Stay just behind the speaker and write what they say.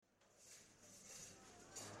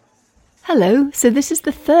Hello, so this is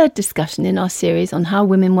the third discussion in our series on how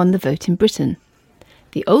women won the vote in Britain.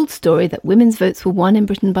 The old story that women's votes were won in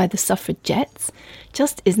Britain by the Suffragettes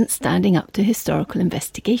just isn't standing up to historical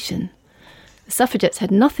investigation. The Suffragettes had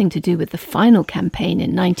nothing to do with the final campaign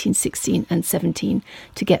in 1916 and 17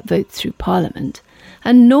 to get votes through Parliament,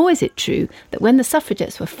 and nor is it true that when the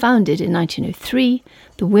Suffragettes were founded in 1903,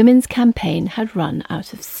 the women's campaign had run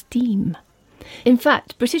out of steam. In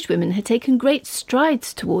fact, British women had taken great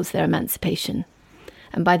strides towards their emancipation,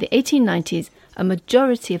 and by the 1890s, a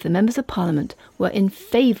majority of the members of Parliament were in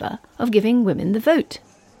favour of giving women the vote.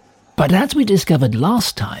 But as we discovered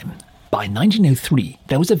last time, by 1903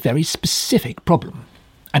 there was a very specific problem,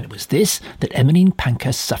 and it was this that Emmeline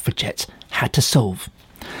Pankhurst's suffragettes had to solve.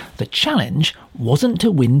 The challenge wasn't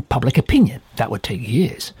to win public opinion, that would take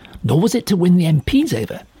years, nor was it to win the MPs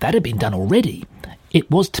over, that had been done already. It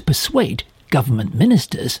was to persuade government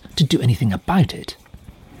ministers to do anything about it.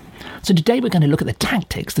 So today we're going to look at the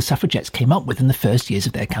tactics the suffragettes came up with in the first years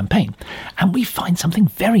of their campaign, and we find something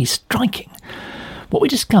very striking. What we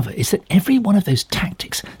discover is that every one of those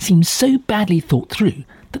tactics seems so badly thought through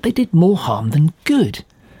that they did more harm than good.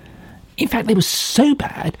 In fact, they were so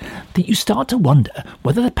bad that you start to wonder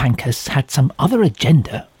whether the Pankhursts had some other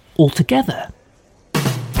agenda altogether.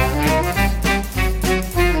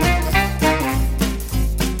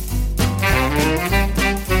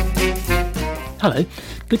 Hello,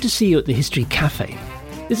 good to see you at the History Cafe.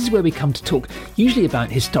 This is where we come to talk usually about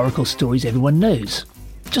historical stories everyone knows.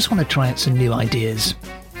 Just want to try out some new ideas.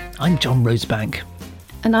 I'm John Rosebank.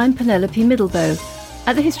 And I'm Penelope Middlebow.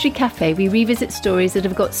 At the History Cafe, we revisit stories that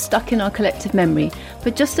have got stuck in our collective memory,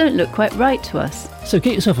 but just don't look quite right to us. So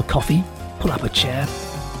get yourself a coffee, pull up a chair,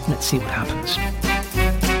 and let's see what happens.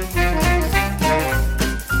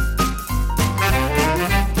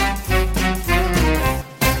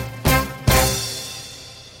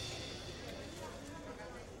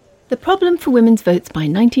 The problem for women's votes by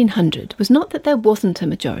 1900 was not that there wasn't a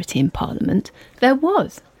majority in Parliament, there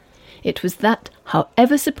was. It was that,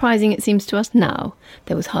 however surprising it seems to us now,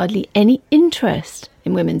 there was hardly any interest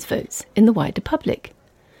in women's votes in the wider public.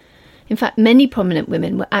 In fact, many prominent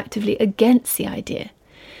women were actively against the idea.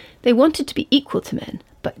 They wanted to be equal to men,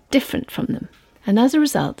 but different from them. And as a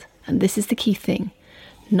result, and this is the key thing,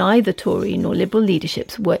 neither Tory nor Liberal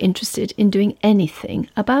leaderships were interested in doing anything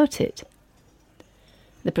about it.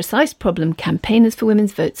 The precise problem campaigners for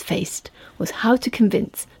women's votes faced was how to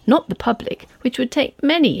convince not the public, which would take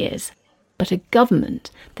many years, but a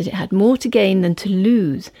government that it had more to gain than to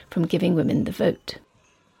lose from giving women the vote.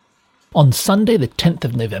 On Sunday the 10th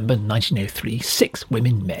of November 1903, 6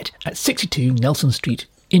 women met at 62 Nelson Street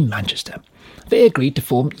in Manchester. They agreed to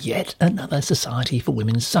form yet another society for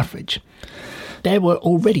women's suffrage. There were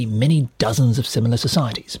already many dozens of similar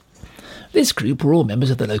societies. This group were all members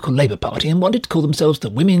of the local Labour Party and wanted to call themselves the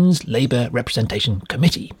Women's Labour Representation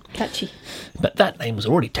Committee. Catchy. But that name was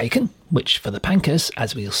already taken, which for the Pankhursts,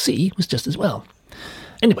 as we'll see, was just as well.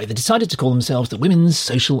 Anyway, they decided to call themselves the Women's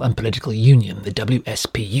Social and Political Union, the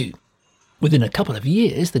WSPU. Within a couple of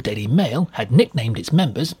years, the Daily Mail had nicknamed its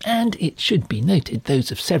members, and it should be noted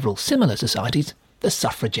those of several similar societies, the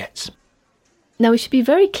Suffragettes. Now we should be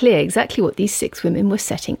very clear exactly what these 6 women were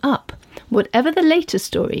setting up. Whatever the later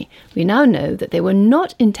story, we now know that they were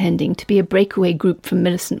not intending to be a breakaway group from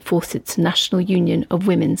Millicent Fawcett's National Union of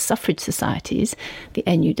Women's Suffrage Societies, the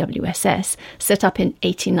NUWSS, set up in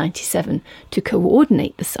 1897 to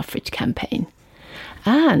coordinate the suffrage campaign.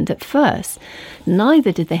 And at first,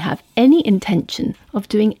 neither did they have any intention of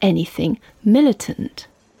doing anything militant.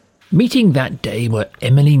 Meeting that day were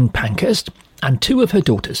Emmeline Pankhurst and 2 of her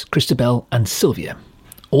daughters, Christabel and Sylvia.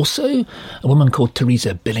 Also, a woman called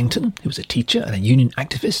Teresa Billington, who was a teacher and a union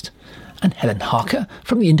activist, and Helen Harker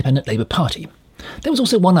from the Independent Labour Party. There was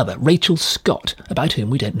also one other, Rachel Scott, about whom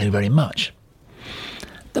we don't know very much.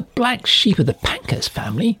 The black sheep of the Pankhurst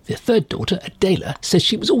family, their third daughter, Adela, says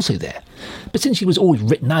she was also there, but since she was always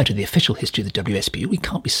written out of the official history of the WSPU, we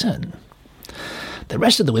can't be certain. The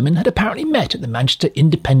rest of the women had apparently met at the Manchester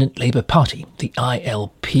Independent Labour Party, the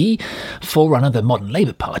ILP, forerunner of the modern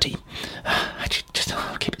Labour Party. Just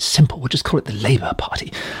keep it simple, we'll just call it the Labour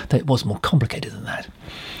Party, though it was more complicated than that.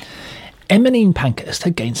 Emmeline Pankhurst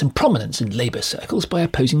had gained some prominence in Labour circles by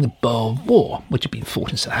opposing the Boer War, which had been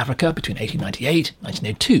fought in South Africa between 1898 and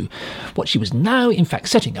 1902. What she was now, in fact,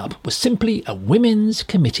 setting up was simply a women's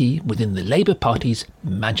committee within the Labour Party's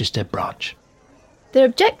Manchester branch. Their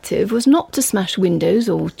objective was not to smash windows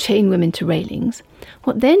or chain women to railings.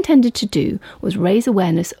 What they intended to do was raise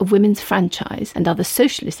awareness of women's franchise and other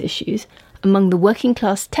socialist issues among the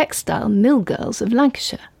working-class textile mill girls of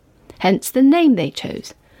Lancashire. Hence the name they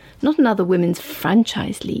chose, not another women's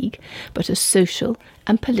franchise league, but a social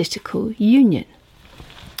and political union.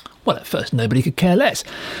 Well, at first nobody could care less.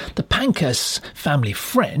 The Pankhursts' family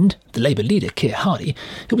friend, the Labour leader Keir Hardie,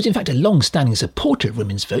 who was in fact a long-standing supporter of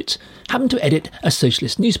women's votes, happened to edit a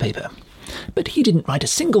socialist newspaper. But he didn't write a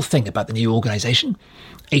single thing about the new organisation.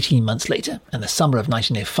 18 months later, in the summer of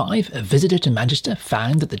 1905, a visitor to Manchester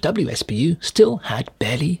found that the WSPU still had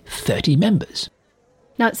barely 30 members.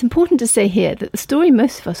 Now, it's important to say here that the story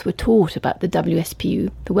most of us were taught about the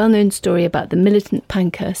WSPU, the well-known story about the militant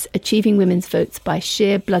Pankhursts achieving women's votes by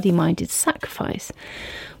sheer bloody-minded sacrifice,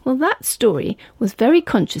 well, that story was very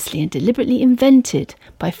consciously and deliberately invented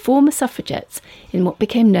by former suffragettes in what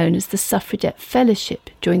became known as the Suffragette Fellowship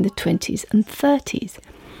during the 20s and 30s.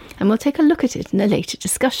 And we'll take a look at it in a later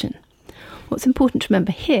discussion. What's important to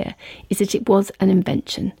remember here is that it was an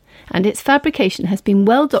invention, and its fabrication has been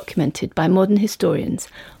well documented by modern historians,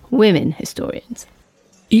 women historians.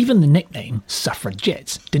 Even the nickname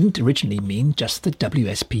Suffragettes didn't originally mean just the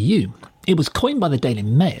WSPU. It was coined by the Daily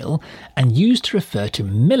Mail and used to refer to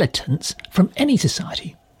militants from any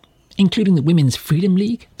society, including the Women's Freedom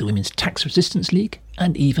League, the Women's Tax Resistance League,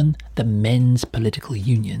 and even the Men's Political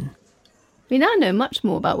Union. We now know much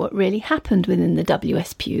more about what really happened within the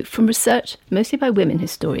WSPU from research, mostly by women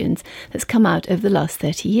historians, that's come out over the last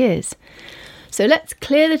 30 years. So let's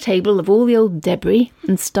clear the table of all the old debris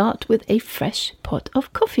and start with a fresh pot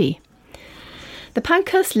of coffee. The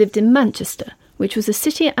Pankhursts lived in Manchester, which was a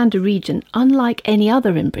city and a region unlike any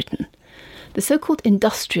other in Britain. The so-called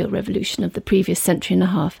Industrial Revolution of the previous century and a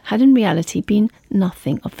half had in reality been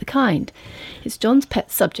nothing of the kind. It's John's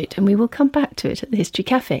pet subject, and we will come back to it at the History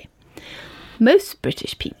Café. Most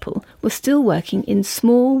British people were still working in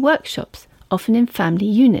small workshops, often in family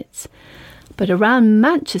units. But around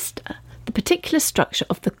Manchester, the particular structure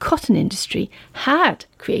of the cotton industry had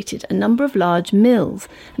created a number of large mills,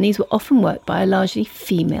 and these were often worked by a largely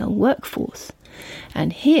female workforce.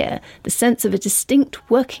 And here, the sense of a distinct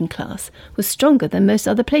working class was stronger than most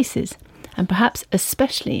other places, and perhaps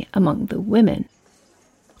especially among the women.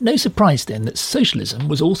 No surprise then that socialism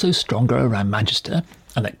was also stronger around Manchester,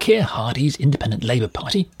 and that Keir Hardie's Independent Labour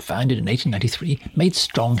Party, founded in 1893, made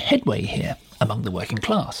strong headway here among the working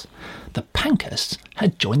class. The Pankhursts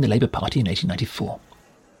had joined the Labour Party in 1894.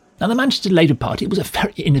 Now, the Manchester Labour Party was a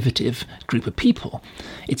very innovative group of people.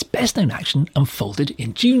 Its best-known action unfolded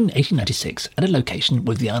in June 1896 at a location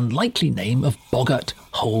with the unlikely name of Boggart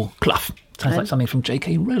Hole Clough. Sounds like something from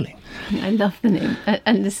J.K. Rowling. I love the name,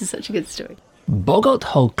 and this is such a good story. Boggart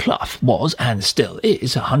Hole Clough was, and still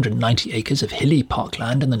is, 190 acres of hilly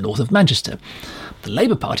parkland in the north of Manchester. The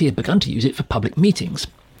Labour Party had begun to use it for public meetings.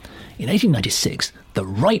 In 1896, the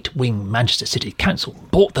right-wing Manchester City Council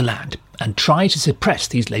bought the land and tried to suppress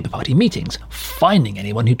these Labour Party meetings, fining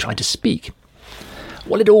anyone who tried to speak.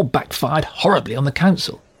 Well, it all backfired horribly on the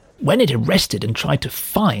council. When it arrested and tried to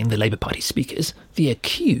fine the Labour Party speakers, the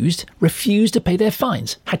accused refused to pay their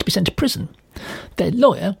fines, had to be sent to prison. Their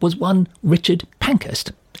lawyer was one Richard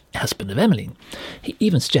Pankhurst, husband of Emmeline. He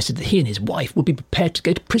even suggested that he and his wife would be prepared to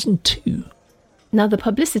go to prison too. Now, the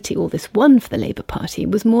publicity all this won for the Labour Party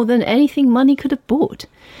was more than anything money could have bought.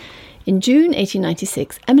 In June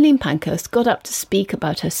 1896, Emmeline Pankhurst got up to speak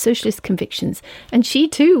about her socialist convictions, and she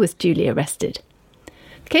too was duly arrested.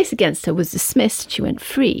 The case against her was dismissed. She went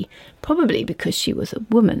free, probably because she was a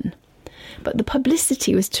woman. But the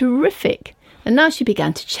publicity was terrific. And now she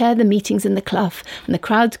began to chair the meetings in the Clough, and the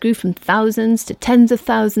crowds grew from thousands to tens of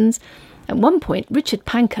thousands. At one point, Richard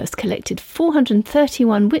Pankhurst collected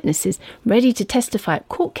 431 witnesses ready to testify at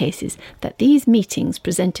court cases that these meetings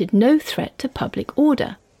presented no threat to public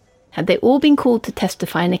order. Had they all been called to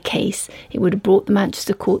testify in a case, it would have brought the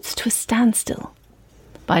Manchester courts to a standstill.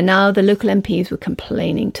 By now, the local MPs were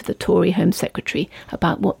complaining to the Tory Home Secretary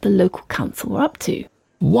about what the local council were up to.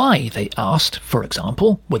 Why, they asked, for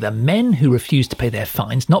example, were the men who refused to pay their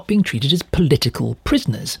fines not being treated as political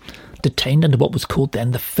prisoners, detained under what was called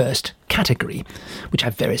then the first category, which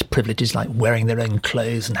had various privileges like wearing their own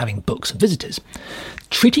clothes and having books and visitors.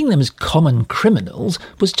 Treating them as common criminals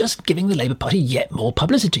was just giving the Labour Party yet more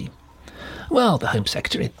publicity. Well, the Home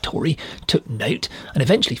Secretary, Tory, took note and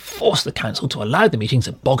eventually forced the council to allow the meetings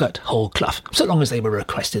at Boggart Hole Clough, so long as they were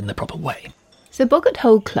requested in the proper way. So Boggart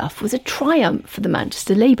Hole Clough was a triumph for the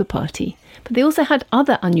Manchester Labour Party, but they also had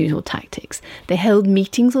other unusual tactics. They held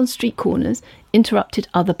meetings on street corners, interrupted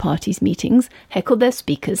other parties' meetings, heckled their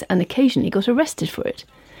speakers, and occasionally got arrested for it.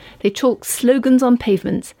 They chalked slogans on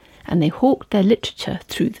pavements, and they hawked their literature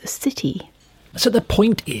through the city. So the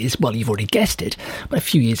point is, well, you've already guessed it, but a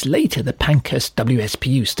few years later, the Pankhurst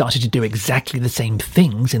WSPU started to do exactly the same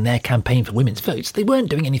things in their campaign for women's votes. They weren't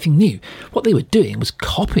doing anything new. What they were doing was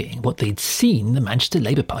copying what they'd seen the Manchester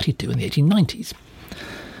Labour Party do in the 1890s.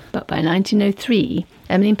 But by 1903,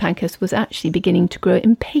 Emmeline Pankhurst was actually beginning to grow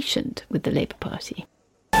impatient with the Labour Party.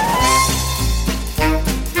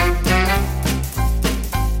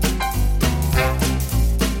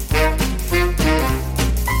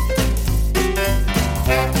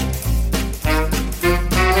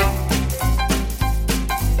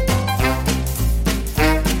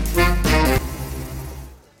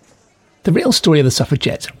 The real story of the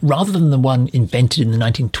suffragettes, rather than the one invented in the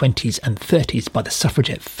 1920s and 30s by the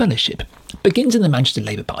Suffragette Fellowship, begins in the Manchester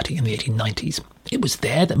Labour Party in the 1890s. It was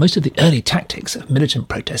there that most of the early tactics of militant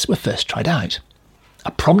protests were first tried out.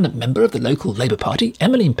 A prominent member of the local Labour Party,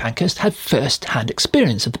 Emmeline Pankhurst, had first-hand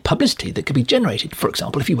experience of the publicity that could be generated, for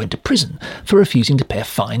example, if you went to prison for refusing to pay a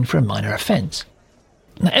fine for a minor offence.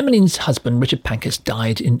 Now, Emmeline's husband, Richard Pankhurst,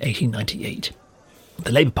 died in 1898.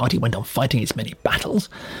 The Labour Party went on fighting its many battles,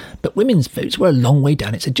 but women's votes were a long way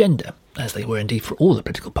down its agenda, as they were indeed for all the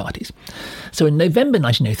political parties. So in November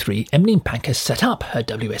 1903, Emmeline Pankhurst set up her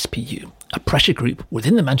WSPU, a pressure group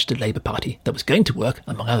within the Manchester Labour Party that was going to work,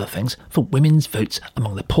 among other things, for women's votes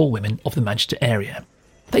among the poor women of the Manchester area.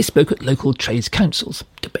 They spoke at local trades councils,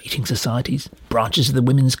 debating societies, branches of the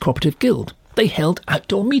Women's Cooperative Guild. They held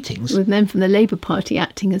outdoor meetings. With men from the Labour Party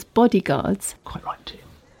acting as bodyguards. Quite right, too.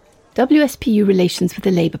 WSPU relations with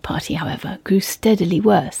the Labour Party, however, grew steadily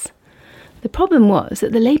worse. The problem was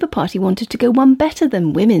that the Labour Party wanted to go one better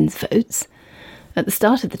than women's votes. At the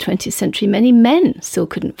start of the 20th century, many men still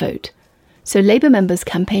couldn't vote. So Labour members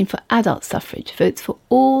campaigned for adult suffrage, votes for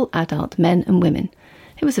all adult men and women.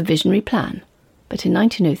 It was a visionary plan. But in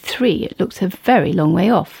 1903, it looked a very long way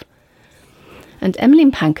off. And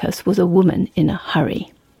Emmeline Pankhurst was a woman in a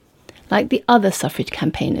hurry. Like the other suffrage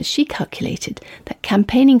campaigners, she calculated that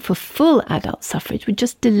campaigning for full adult suffrage would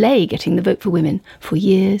just delay getting the vote for women for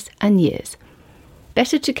years and years.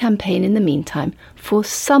 Better to campaign in the meantime for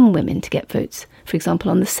some women to get votes, for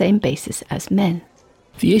example on the same basis as men.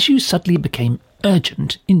 The issue suddenly became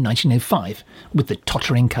urgent in 1905 with the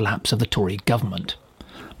tottering collapse of the Tory government.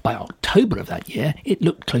 By October of that year, it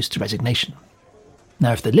looked close to resignation.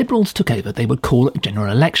 Now, if the Liberals took over, they would call a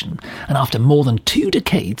general election, and after more than 2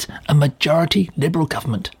 decades, a majority Liberal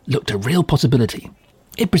government looked a real possibility.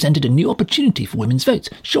 It presented a new opportunity for women's votes.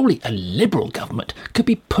 Surely a Liberal government could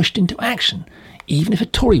be pushed into action, even if a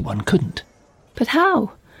Tory one couldn't. But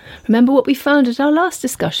how? Remember what we found at our last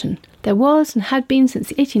discussion. There was and had been since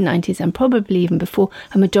the 1890s and probably even before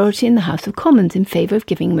a majority in the House of Commons in favour of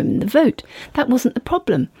giving women the vote. That wasn't the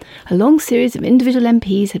problem. A long series of individual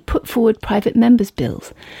MPs had put forward private members'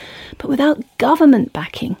 bills. But without government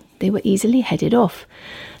backing, they were easily headed off.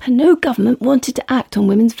 And no government wanted to act on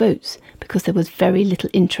women's votes because there was very little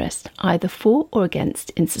interest, either for or against,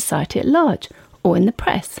 in society at large or in the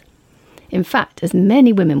press. In fact, as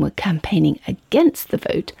many women were campaigning against the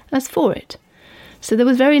vote as for it. So there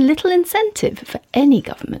was very little incentive for any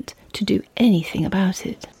government to do anything about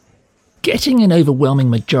it. Getting an overwhelming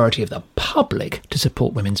majority of the public to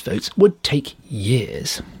support women's votes would take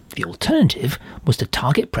years. The alternative was to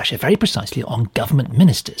target pressure very precisely on government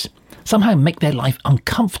ministers, somehow make their life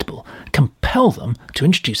uncomfortable, compel them to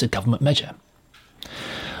introduce a government measure.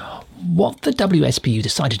 What the WSPU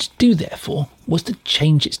decided to do, therefore, was to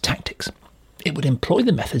change its tactics. It would employ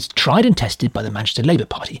the methods tried and tested by the Manchester Labour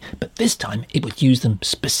Party, but this time it would use them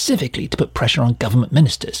specifically to put pressure on government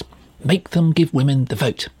ministers, make them give women the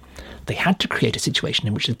vote. They had to create a situation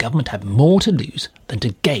in which the government had more to lose than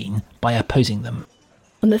to gain by opposing them.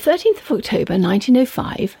 On the 13th of October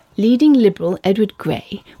 1905, leading Liberal Edward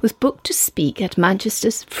Grey was booked to speak at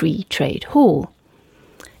Manchester's Free Trade Hall.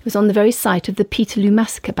 It was on the very site of the Peterloo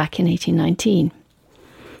Massacre back in 1819.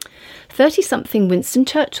 30-something Winston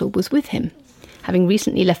Churchill was with him, having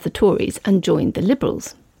recently left the Tories and joined the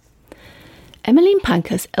Liberals. Emmeline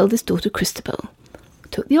Pankhurst's eldest daughter Christabel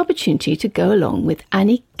took the opportunity to go along with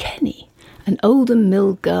Annie Kenney, an Oldham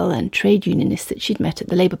Mill girl and trade unionist that she'd met at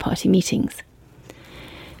the Labour Party meetings.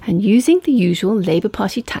 And using the usual Labour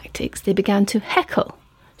Party tactics, they began to heckle,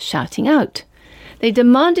 shouting out. They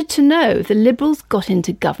demanded to know if the Liberals got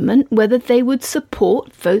into government whether they would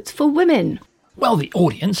support votes for women. Well, the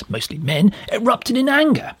audience, mostly men, erupted in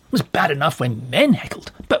anger. It was bad enough when men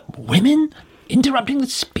heckled, but women interrupting the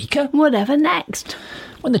speaker? Whatever next?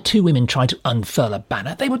 When the 2 women tried to unfurl a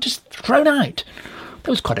banner, they were just thrown out.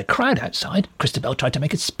 There was quite a crowd outside. Christabel tried to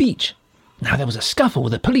make a speech. Now there was a scuffle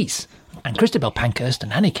with the police, and Christabel Pankhurst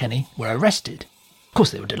and Annie Kenney were arrested. Of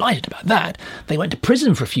course, they were delighted about that. They went to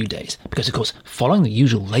prison for a few days because, of course, following the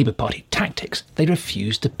usual Labour Party tactics, they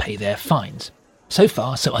refused to pay their fines. So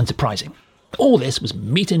far, so unsurprising. All this was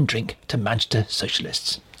meat and drink to Manchester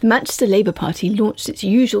socialists. The Manchester Labour Party launched its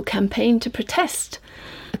usual campaign to protest.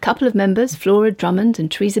 A couple of members, Flora Drummond and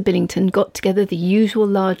Teresa Billington, got together the usual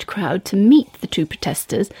large crowd to meet the two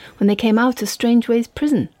protesters when they came out of Strangeways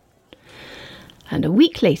prison. And a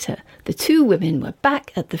week later, the two women were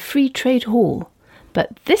back at the Free Trade Hall.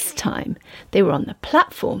 But this time, they were on the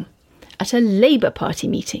platform at a Labour Party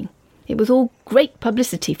meeting. It was all great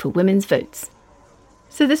publicity for women's votes.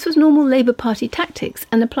 So this was normal Labour Party tactics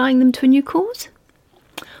and applying them to a new cause?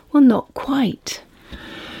 Well, not quite.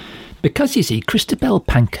 Because, you see, Christabel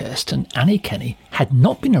Pankhurst and Annie Kenney had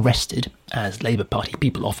not been arrested, as Labour Party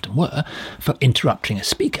people often were, for interrupting a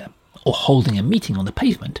speaker or holding a meeting on the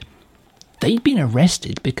pavement. They'd been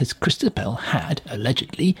arrested because Christabel had,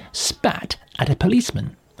 allegedly, spat at a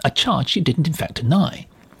policeman, a charge she didn't in fact deny.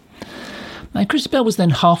 Now, Christabel was then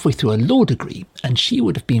halfway through a law degree, and she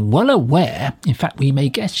would have been well aware, in fact we may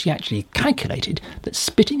guess she actually calculated, that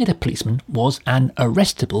spitting at a policeman was an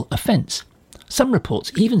arrestable offence. Some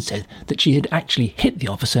reports even said that she had actually hit the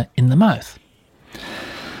officer in the mouth.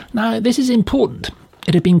 Now, this is important.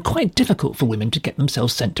 It had been quite difficult for women to get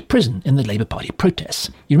themselves sent to prison in the Labour Party protests.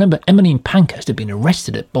 You remember Emmeline Pankhurst had been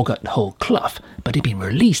arrested at Boggart Hole Clough, but had been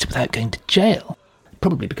released without going to jail,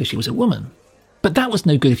 probably because she was a woman. But that was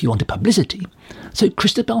no good if you wanted publicity. So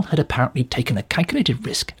Christabel had apparently taken a calculated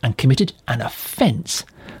risk and committed an offence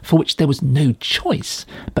for which there was no choice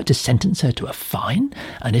but to sentence her to a fine,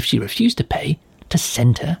 and if she refused to pay, to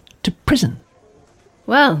send her to prison.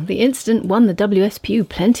 Well, the incident won the WSPU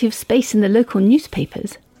plenty of space in the local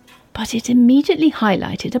newspapers. But it immediately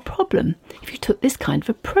highlighted a problem if you took this kind of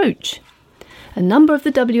approach. A number of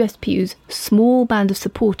the WSPU's small band of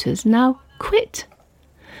supporters now quit.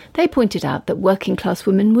 They pointed out that working-class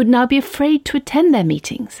women would now be afraid to attend their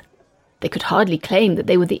meetings. They could hardly claim that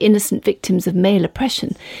they were the innocent victims of male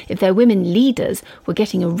oppression if their women leaders were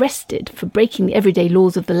getting arrested for breaking the everyday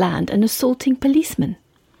laws of the land and assaulting policemen.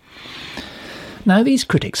 Now, these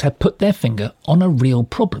critics had put their finger on a real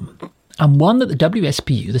problem, and one that the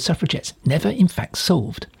WSPU, the Suffragettes, never in fact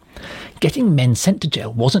solved. Getting men sent to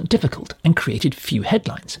jail wasn't difficult and created few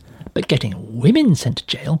headlines, but getting women sent to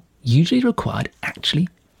jail usually required actually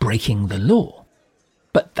breaking the law.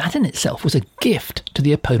 But that in itself was a gift to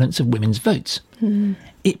the opponents of women's votes.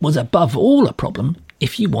 It was above all a problem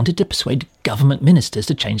if you wanted to persuade government ministers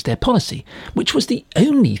to change their policy, which was the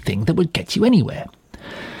only thing that would get you anywhere.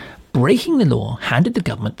 Breaking the law handed the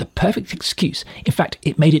government the perfect excuse. In fact,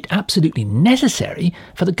 it made it absolutely necessary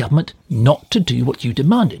for the government not to do what you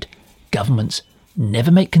demanded. Governments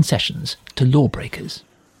never make concessions to lawbreakers.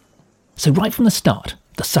 So right from the start,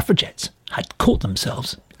 the suffragettes had caught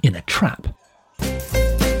themselves in a trap.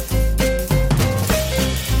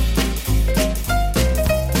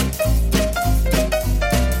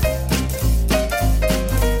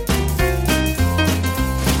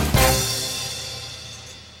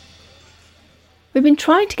 We've been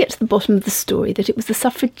trying to get to the bottom of the story that it was the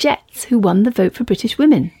suffragettes who won the vote for British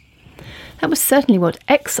women. That was certainly what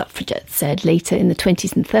ex-suffragettes said later in the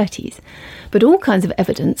 20s and 30s, but all kinds of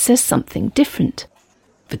evidence says something different.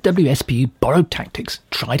 The WSPU borrowed tactics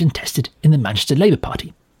tried and tested in the Manchester Labour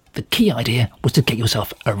Party. The key idea was to get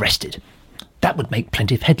yourself arrested. That would make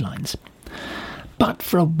plenty of headlines. But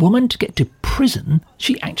for a woman to get to prison,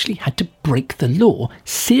 she actually had to break the law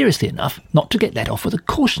seriously enough not to get let off with a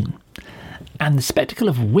caution. And the spectacle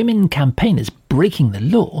of women campaigners breaking the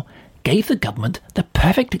law gave the government the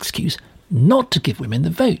perfect excuse not to give women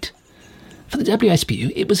the vote. For the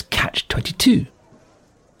WSPU, it was catch-22.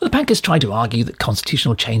 The Pankhursts tried to argue that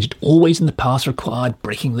constitutional change had always in the past required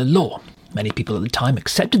breaking the law. Many people at the time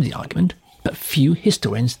accepted the argument, but few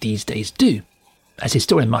historians these days do. As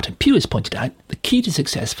historian Martin Pugh has pointed out, the key to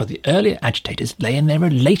success for the earlier agitators lay in their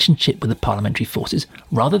relationship with the parliamentary forces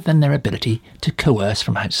rather than their ability to coerce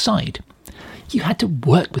from outside. You had to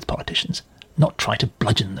work with politicians, not try to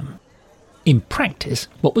bludgeon them. In practice,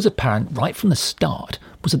 what was apparent right from the start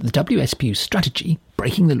was that the WSPU's strategy,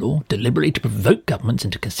 breaking the law deliberately to provoke governments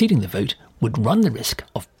into conceding the vote, would run the risk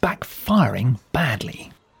of backfiring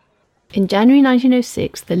badly. In January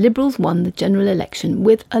 1906, the Liberals won the general election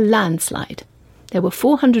with a landslide. There were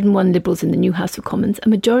 401 Liberals in the new House of Commons, a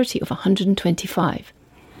majority of 125.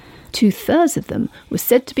 2/3 of them were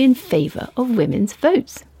said to be in favour of women's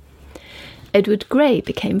votes. Edward Grey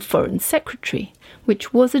became Foreign Secretary,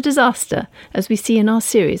 which was a disaster, as we see in our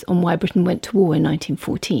series on why Britain went to war in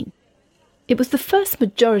 1914. It was the first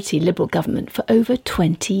majority Liberal government for over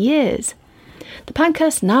 20 years. The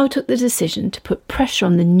Pankhursts now took the decision to put pressure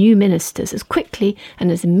on the new ministers as quickly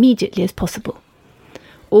and as immediately as possible.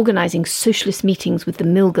 Organising socialist meetings with the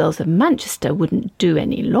mill girls of Manchester wouldn't do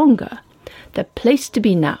any longer. The place to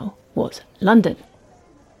be now was London.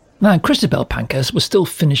 Now, Christabel Pankhurst was still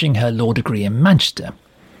finishing her law degree in Manchester.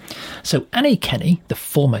 So Annie Kenny, the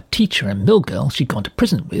former teacher and mill girl she'd gone to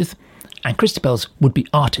prison with, and Christabel's would-be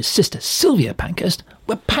artist sister Sylvia Pankhurst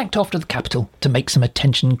were packed off to the capital to make some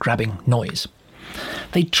attention-grabbing noise.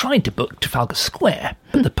 They tried to book Trafalgar Square,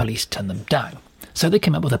 but the police turned them down. So they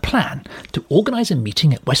came up with a plan to organise a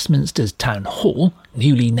meeting at Westminster's Town Hall,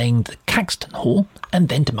 newly named the Caxton Hall, and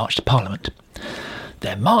then to march to Parliament.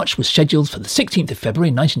 Their march was scheduled for the 16th of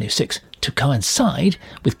February 1906 to coincide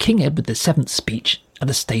with King Edward VII's speech at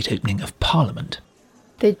the state opening of Parliament.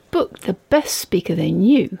 They'd booked the best speaker they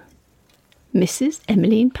knew, Mrs.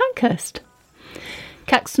 Emmeline Pankhurst.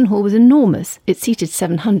 Caxton Hall was enormous. It seated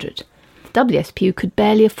 700. The WSPU could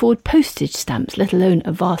barely afford postage stamps, let alone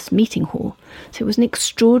a vast meeting hall, so it was an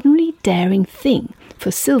extraordinarily daring thing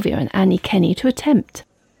for Sylvia and Annie Kenny to attempt.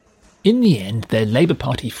 In the end, their Labour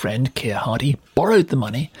Party friend, Keir Hardie, borrowed the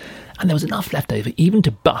money, and there was enough left over even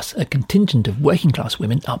to bus a contingent of working-class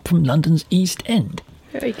women up from London's East End.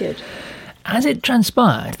 Very good. As it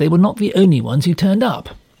transpired, they were not the only ones who turned up.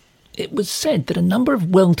 It was said that a number of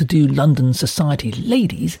well-to-do London society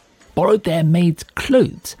ladies borrowed their maids'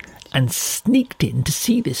 clothes and sneaked in to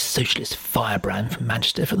see this socialist firebrand from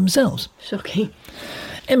Manchester for themselves. Shocking.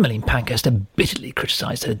 Emmeline Pankhurst had bitterly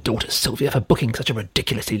criticised her daughter Sylvia for booking such a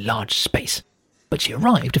ridiculously large space, but she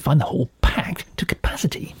arrived to find the hall packed to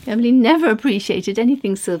capacity. Emmeline never appreciated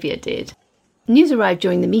anything Sylvia did. News arrived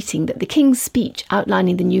during the meeting that the King's speech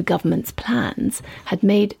outlining the new government's plans had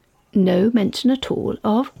made no mention at all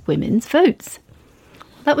of women's votes.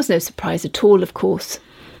 That was no surprise at all, of course.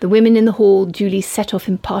 The women in the hall duly set off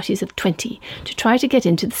in parties of 20 to try to get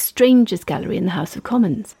into the Strangers' Gallery in the House of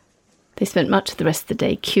Commons. They spent much of the rest of the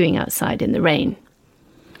day queuing outside in the rain.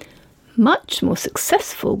 Much more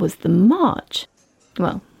successful was the march.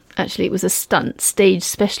 Well, actually it was a stunt staged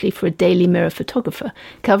specially for a Daily Mirror photographer,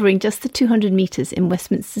 covering just the 200 metres in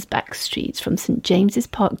Westminster's back streets from St James's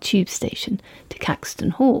Park tube station to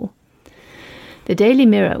Caxton Hall. The Daily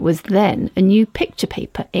Mirror was then a new picture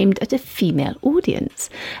paper aimed at a female audience,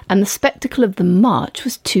 and the spectacle of the march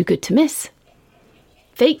was too good to miss.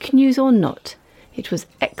 Fake news or not, it was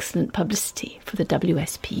excellent publicity for the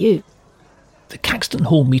WSPU. The Caxton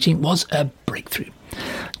Hall meeting was a breakthrough.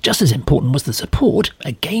 Just as important was the support,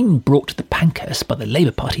 again brought to the Pankhursts by the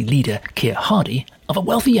Labour Party leader Keir Hardie, of a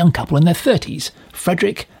wealthy young couple in their 30s,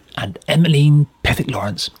 Frederick and Emmeline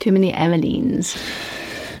Pethick-Lawrence. Too many Emmelines.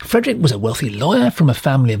 Frederick was a wealthy lawyer from a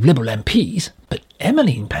family of Liberal MPs, but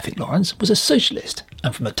Emmeline Pethick-Lawrence was a socialist,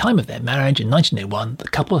 and from the time of their marriage in 1901, the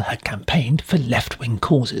couple had campaigned for left-wing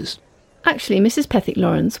causes. Actually, Mrs.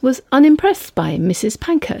 Pethick-Lawrence was unimpressed by Mrs.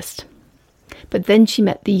 Pankhurst. But then she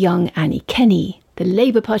met the young Annie Kenny, the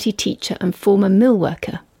Labour Party teacher and former mill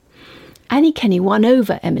worker. Annie Kenny won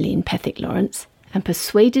over Emmeline Pethick-Lawrence and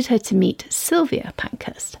persuaded her to meet Sylvia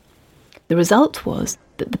Pankhurst. The result was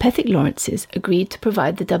that the Pethick-Lawrences agreed to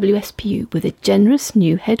provide the WSPU with a generous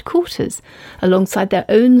new headquarters alongside their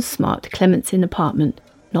own smart Clements Inn apartment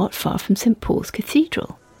not far from St Paul's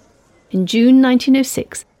Cathedral. In June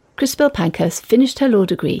 1906, Christabel Pankhurst finished her law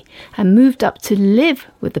degree and moved up to live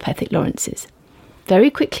with the Pethick-Lawrences.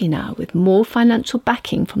 Very quickly now, with more financial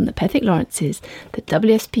backing from the Pethick-Lawrences, the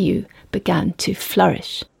WSPU began to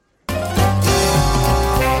flourish.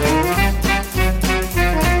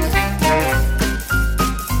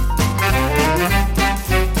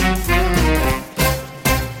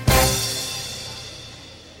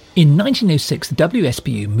 In 1906, the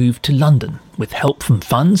WSPU moved to London with help from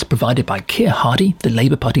funds provided by Keir Hardie, the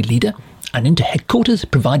Labour Party leader, and into headquarters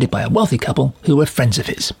provided by a wealthy couple who were friends of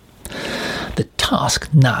his. The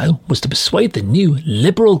task now was to persuade the new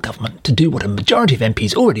Liberal government to do what a majority of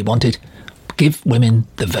MPs already wanted: give women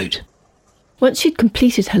the vote. Once she'd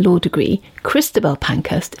completed her law degree, Christabel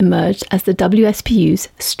Pankhurst emerged as the WSPU's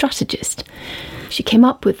strategist. She came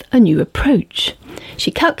up with a new approach.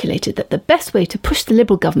 She calculated that the best way to push the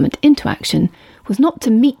Liberal government into action was not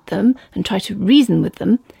to meet them and try to reason with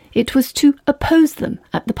them, it was to oppose them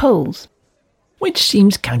at the polls. Which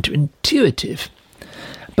seems counterintuitive.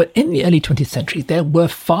 But in the early 20th century, there were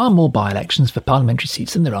far more by-elections for parliamentary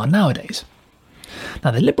seats than there are nowadays.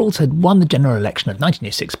 Now, the Liberals had won the general election of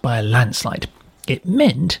 1906 by a landslide. It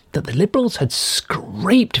meant that the Liberals had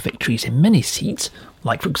scraped victories in many seats,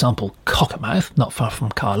 like, for example, Cockermouth, not far from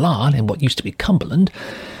Carlisle in what used to be Cumberland,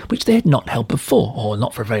 which they had not held before, or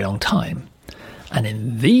not for a very long time. And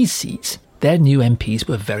in these seats, their new MPs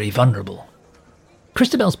were very vulnerable.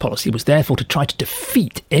 Christabel's policy was therefore to try to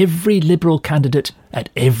defeat every Liberal candidate at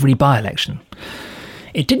every by-election.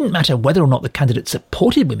 It didn't matter whether or not the candidate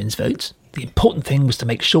supported women's votes. The important thing was to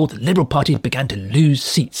make sure the Liberal Party began to lose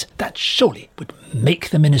seats. That surely would make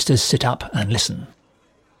the ministers sit up and listen.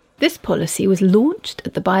 This policy was launched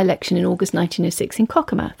at the by-election in August 1906 in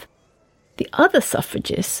Cockermouth. The other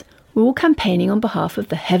suffragists were all campaigning on behalf of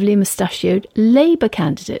the heavily mustachioed Labour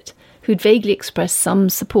candidate, who'd vaguely expressed some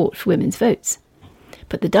support for women's votes.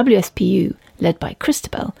 But the WSPU, led by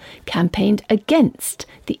Christabel, campaigned against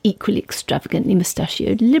the equally extravagantly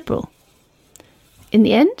mustachioed Liberal. In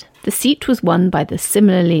the end, the seat was won by the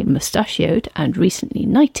similarly mustachioed and recently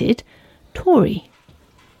knighted Tory.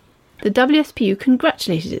 The WSPU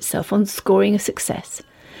congratulated itself on scoring a success.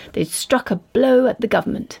 They'd struck a blow at the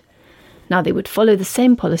government. Now they would follow the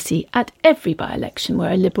same policy at every by-election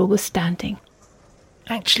where a Liberal was standing.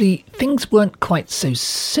 Actually, things weren't quite so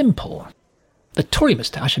simple. The Tory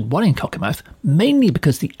moustache had won in Cockermouth mainly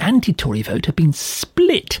because the anti-Tory vote had been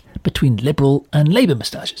split between Liberal and Labour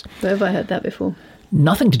moustaches. Where have I heard that before?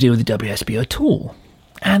 Nothing to do with the WSPU at all.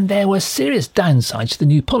 And there were serious downsides to the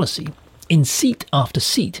new policy. In seat after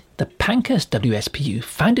seat, the Pankhurst WSPU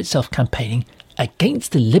found itself campaigning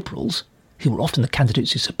against the Liberals, who were often the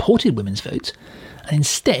candidates who supported women's votes, and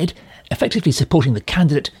instead effectively supporting the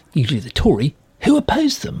candidate, usually the Tory, who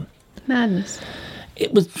opposed them. Madness.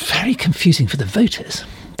 It was very confusing for the voters.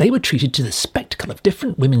 They were treated to the spectacle of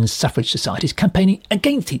different women's suffrage societies campaigning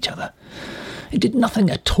against each other. It did nothing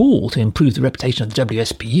at all to improve the reputation of the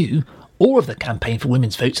WSPU or of the campaign for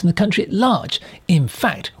women's votes in the country at large. In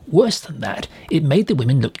fact, worse than that, it made the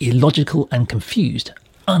women look illogical and confused,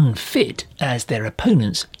 unfit, as their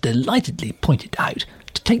opponents delightedly pointed out,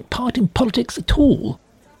 to take part in politics at all.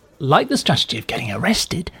 Like the strategy of getting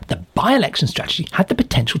arrested, the by-election strategy had the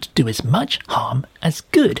potential to do as much harm as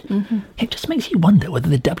good. Mm-hmm. It just makes you wonder whether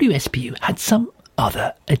the WSPU had some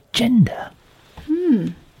other agenda.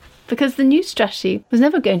 Because the new strategy was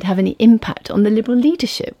never going to have any impact on the Liberal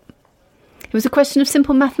leadership. It was a question of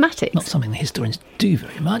simple mathematics. Not something the historians do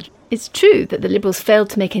very much. It's true that the Liberals failed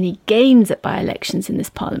to make any gains at by-elections in this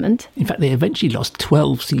Parliament. In fact, they eventually lost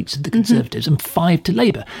 12 seats to the Conservatives and 5 to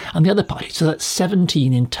Labour and the other parties, so that's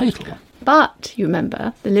 17 in total. But, you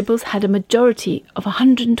remember, the Liberals had a majority of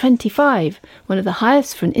 125, one of the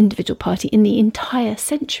highest for an individual party in the entire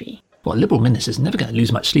century. Well, Liberal ministers are never going to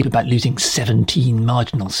lose much sleep about losing 17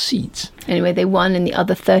 marginal seats. Anyway, they won in the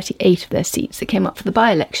other 38 of their seats that came up for the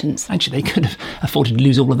by-elections. Actually, they could have afforded to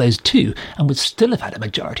lose all of those too, and would still have had a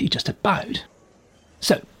majority just about.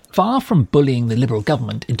 So, far from bullying the Liberal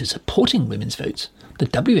government into supporting women's votes, the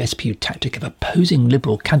WSPU tactic of opposing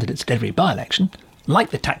Liberal candidates at every by-election, like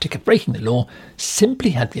the tactic of breaking the law, simply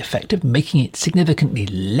had the effect of making it significantly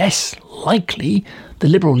less likely the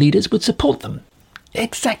Liberal leaders would support them.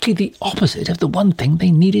 Exactly the opposite of the one thing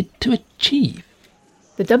they needed to achieve.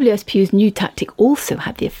 The WSPU's new tactic also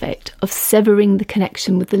had the effect of severing the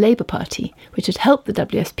connection with the Labour Party, which had helped the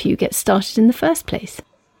WSPU get started in the first place.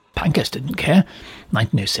 Pankhurst didn't care.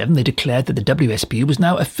 1907 they declared that the WSPU was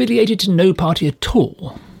now affiliated to no party at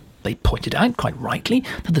all. They pointed out, quite rightly,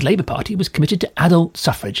 that the Labour Party was committed to adult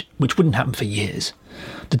suffrage, which wouldn't happen for years.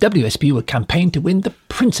 The WSPU would campaign to win the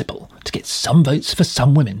principle, to get some votes for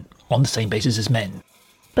some women, on the same basis as men.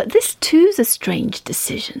 But this too is a strange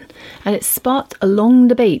decision, and it sparked a long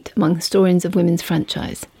debate among historians of women's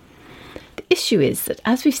franchise. The issue is that,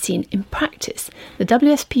 as we've seen in practice, the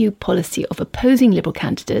WSPU policy of opposing Liberal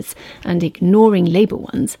candidates and ignoring Labour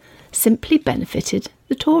ones simply benefited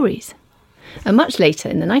the Tories. And much later,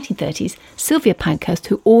 in the 1930s, Sylvia Pankhurst,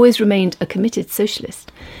 who always remained a committed socialist,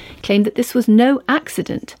 claimed that this was no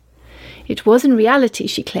accident. It was in reality,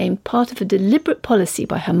 she claimed, part of a deliberate policy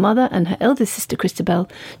by her mother and her eldest sister Christabel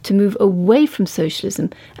to move away from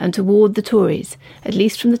socialism and toward the Tories, at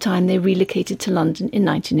least from the time they relocated to London in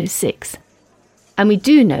 1906. And we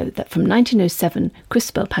do know that from 1907,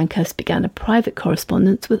 Christabel Pankhurst began a private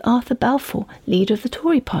correspondence with Arthur Balfour, leader of the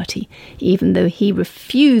Tory party, even though he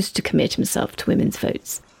refused to commit himself to women's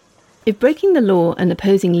votes. If breaking the law and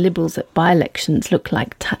opposing Liberals at by-elections look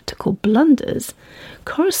like tactical blunders,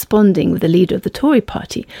 corresponding with the leader of the Tory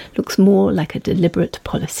party looks more like a deliberate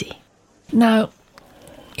policy. Now,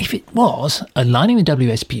 if it was, aligning the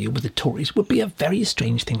WSPU with the Tories would be a very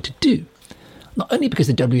strange thing to do. Not only because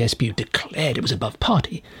the WSPU declared it was above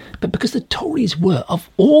party, but because the Tories were, of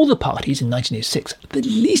all the parties in 1906, the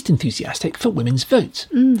least enthusiastic for women's votes.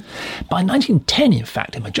 By 1910, in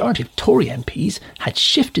fact, a majority of Tory MPs had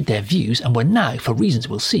shifted their views and were now, for reasons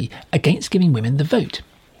we'll see, against giving women the vote.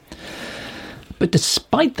 But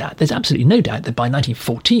despite that, there's absolutely no doubt that by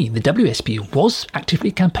 1914, the WSPU was actively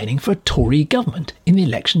campaigning for a Tory government in the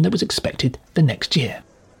election that was expected the next year.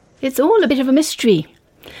 It's all a bit of a mystery.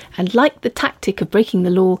 And like the tactic of breaking the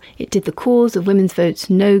law, it did the cause of women's votes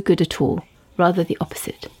no good at all, rather the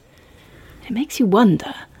opposite. It makes you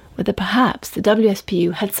wonder whether perhaps the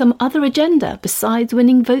WSPU had some other agenda besides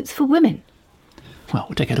winning votes for women. Well,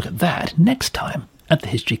 we'll take a look at that next time at the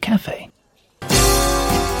History Cafe.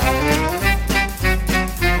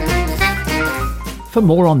 For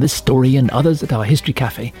more on this story and others at our History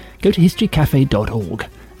Cafe, go to historycafe.org.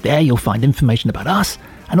 There you'll find information about us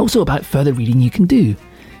and also about further reading you can do.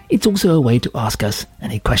 It's also a way to ask us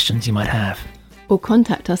any questions you might have. Or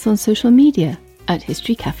contact us on social media at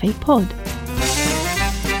History Cafe Pod.